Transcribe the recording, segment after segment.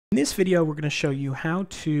In this video, we're going to show you how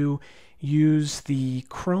to use the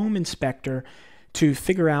Chrome inspector to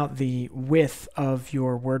figure out the width of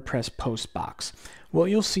your WordPress post box. What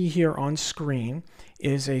you'll see here on screen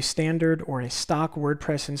is a standard or a stock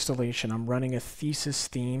WordPress installation. I'm running a thesis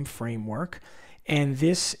theme framework, and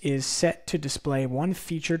this is set to display one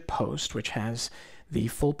featured post, which has the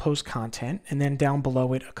full post content, and then down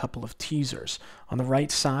below it a couple of teasers. On the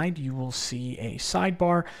right side you will see a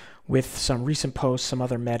sidebar with some recent posts, some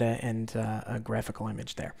other meta, and a graphical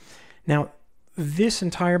image there. Now this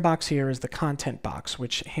entire box here is the content box,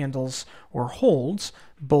 which handles or holds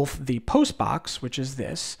both the post box, which is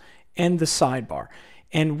this, and the sidebar.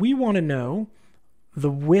 And we want to know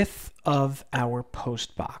the width of our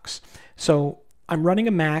post box. So I'm running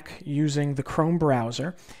a Mac using the Chrome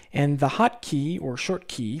browser, and the hotkey or short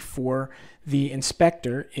key for the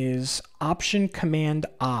inspector is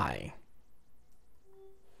Option-Command-I.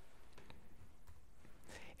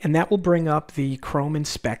 And that will bring up the Chrome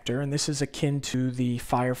inspector, and this is akin to the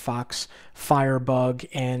Firefox, Firebug,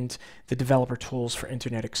 and the developer tools for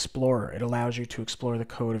Internet Explorer. It allows you to explore the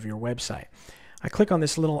code of your website. I click on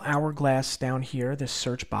this little hourglass down here, this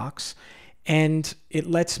search box, and it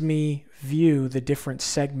lets me view the different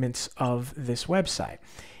segments of this website.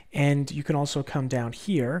 And you can also come down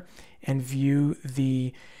here and view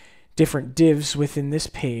the different divs within this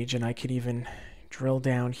page, and I could even drill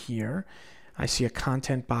down here. I see a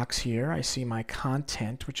content box here. I see my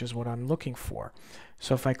content, which is what I'm looking for.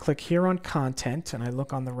 So if I click here on content and I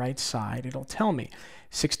look on the right side, it'll tell me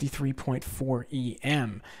 63.4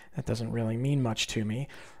 EM. That doesn't really mean much to me.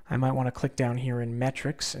 I might want to click down here in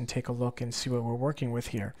metrics and take a look and see what we're working with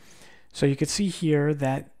here. So you can see here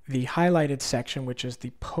that the highlighted section, which is the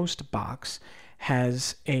post box,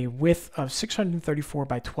 has a width of 634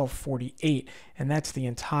 by 1248, and that's the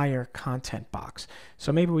entire content box.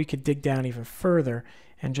 So maybe we could dig down even further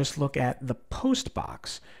and just look at the post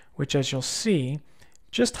box, which, as you'll see,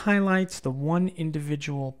 just highlights the one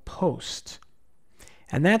individual post.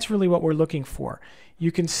 And that's really what we're looking for.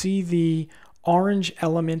 You can see the orange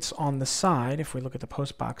elements on the side, if we look at the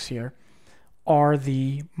post box here, are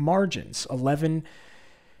the margins, 11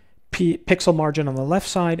 pixel margin on the left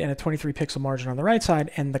side and a 23 pixel margin on the right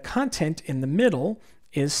side, and the content in the middle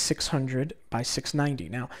is 600 by 690.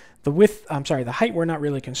 Now the height we're not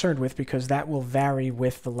really concerned with because that will vary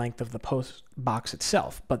with the length of the post box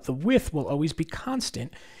itself, but the width will always be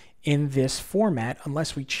constant in this format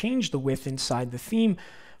unless we change the width inside the theme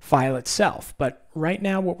file itself. But right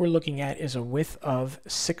now what we're looking at is a width of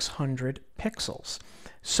 600 pixels.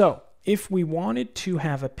 So if we wanted to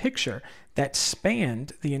have a picture that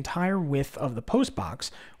spanned the entire width of the post box,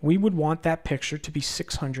 we would want that picture to be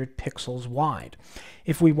 600 pixels wide.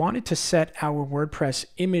 If we wanted to set our WordPress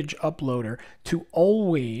image uploader to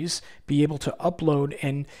always be able to upload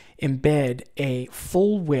and embed a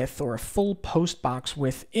full width or a full post box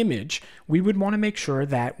width image, we would want to make sure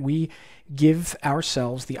that we give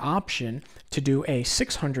ourselves the option to do a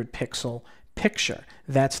 600 pixel picture.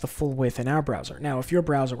 That's the full width in our browser. Now, if your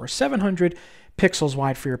browser were 700 pixels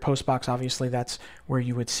wide for your post box, obviously that's where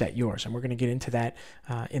you would set yours, and we're going to get into that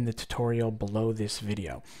in the tutorial below this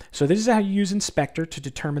video. So this is how you use Inspector to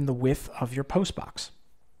determine the width of your post box.